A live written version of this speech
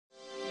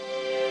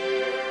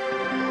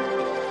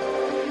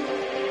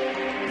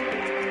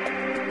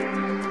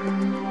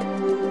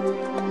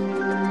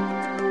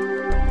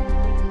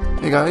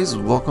guys,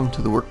 welcome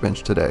to the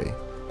Workbench today.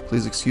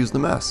 Please excuse the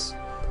mess.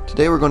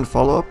 Today we're going to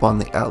follow up on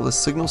the Atlas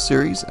Signal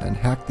series and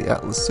hack the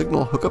Atlas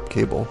Signal hookup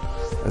cable,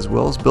 as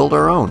well as build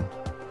our own.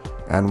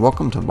 And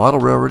welcome to Model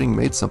Railroading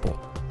Made Simple.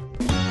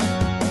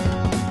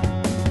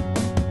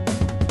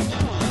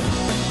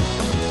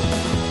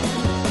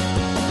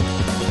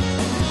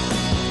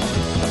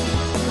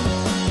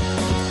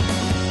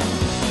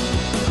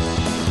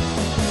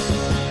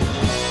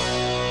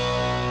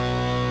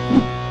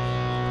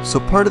 So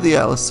part of the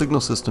Atlas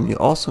signal system you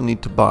also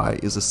need to buy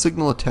is a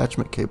signal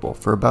attachment cable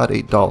for about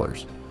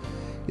 $8.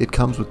 It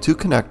comes with two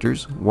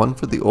connectors, one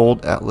for the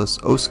old Atlas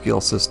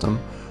O-scale system,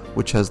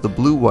 which has the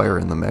blue wire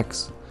in the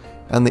mix,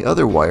 and the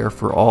other wire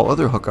for all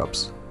other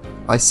hookups.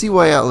 I see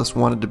why Atlas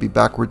wanted to be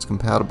backwards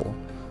compatible,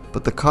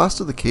 but the cost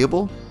of the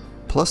cable,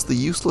 plus the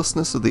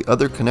uselessness of the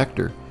other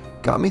connector,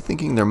 got me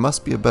thinking there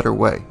must be a better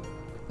way.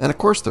 And of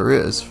course there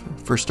is.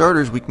 For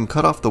starters, we can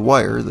cut off the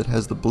wire that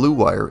has the blue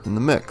wire in the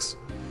mix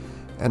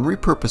and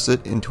repurpose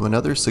it into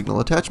another signal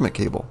attachment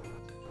cable.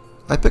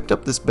 I picked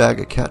up this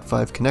bag of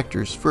Cat5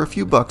 connectors for a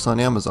few bucks on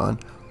Amazon,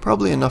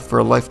 probably enough for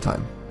a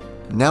lifetime.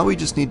 Now we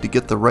just need to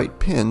get the right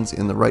pins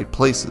in the right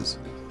places.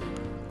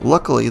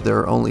 Luckily there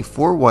are only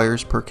 4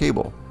 wires per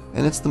cable,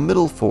 and it's the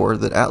middle 4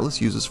 that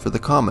Atlas uses for the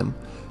common,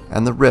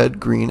 and the red,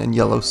 green, and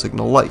yellow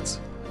signal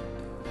lights.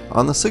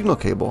 On the signal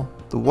cable,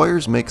 the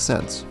wires make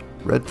sense,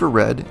 red for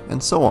red,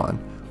 and so on,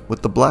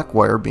 with the black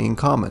wire being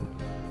common.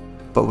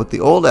 But with the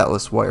old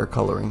Atlas wire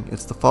coloring,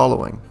 it's the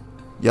following.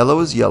 Yellow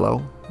is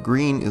yellow,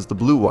 green is the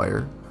blue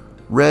wire,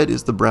 red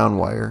is the brown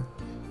wire,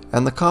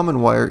 and the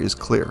common wire is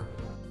clear.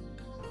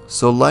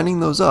 So lining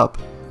those up,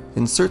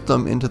 insert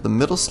them into the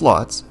middle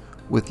slots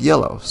with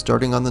yellow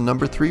starting on the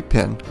number 3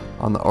 pin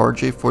on the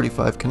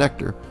RJ45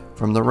 connector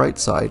from the right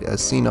side as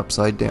seen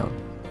upside down.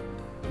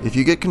 If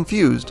you get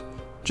confused,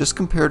 just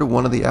compare to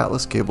one of the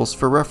Atlas cables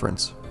for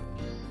reference.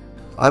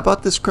 I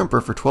bought this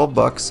crimper for 12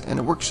 bucks and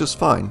it works just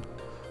fine.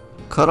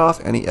 Cut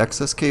off any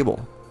excess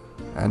cable,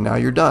 and now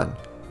you're done.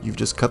 You've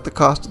just cut the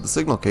cost of the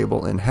signal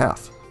cable in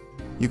half.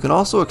 You can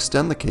also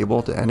extend the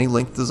cable to any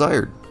length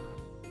desired.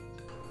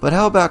 But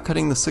how about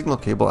cutting the signal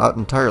cable out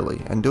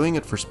entirely and doing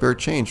it for spare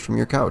change from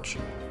your couch?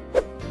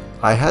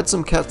 I had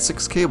some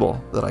Cat6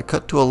 cable that I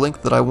cut to a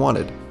length that I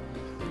wanted.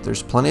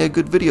 There's plenty of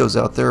good videos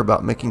out there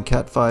about making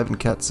Cat5 and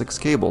Cat6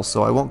 cables,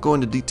 so I won't go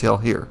into detail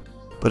here.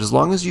 But as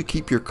long as you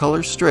keep your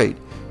colors straight,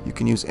 you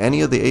can use any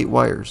of the 8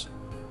 wires.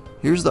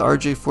 Here's the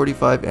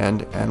RJ45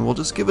 end, and we'll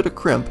just give it a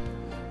crimp,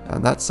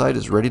 and that side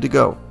is ready to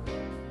go.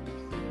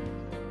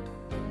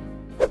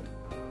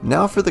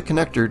 Now for the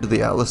connector to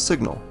the Atlas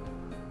signal.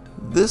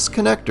 This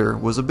connector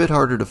was a bit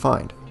harder to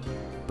find,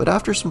 but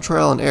after some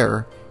trial and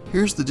error,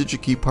 here's the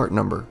DigiKey part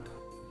number.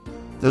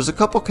 There's a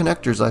couple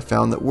connectors I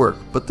found that work,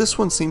 but this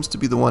one seems to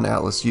be the one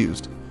Atlas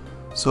used.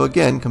 So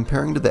again,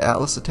 comparing to the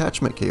Atlas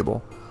attachment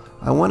cable,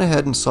 I went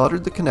ahead and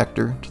soldered the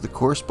connector to the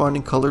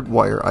corresponding colored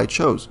wire I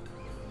chose.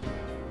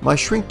 My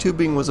shrink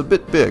tubing was a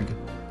bit big,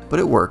 but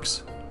it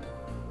works.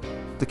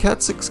 The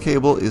Cat6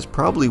 cable is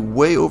probably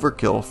way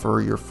overkill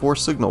for your 4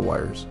 signal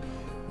wires,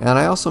 and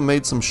I also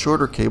made some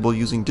shorter cable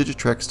using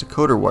Digitrex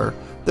decoder wire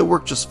that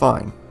worked just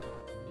fine.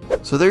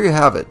 So there you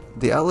have it,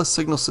 the Atlas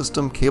signal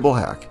system cable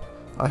hack.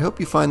 I hope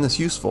you find this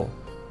useful,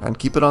 and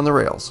keep it on the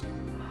rails.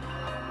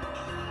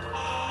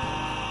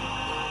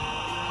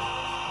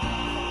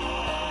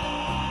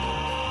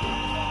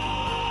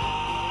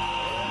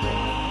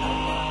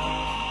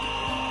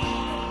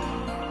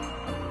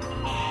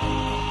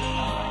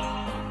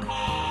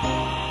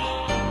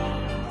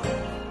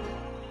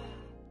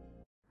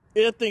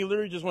 That thing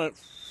literally just went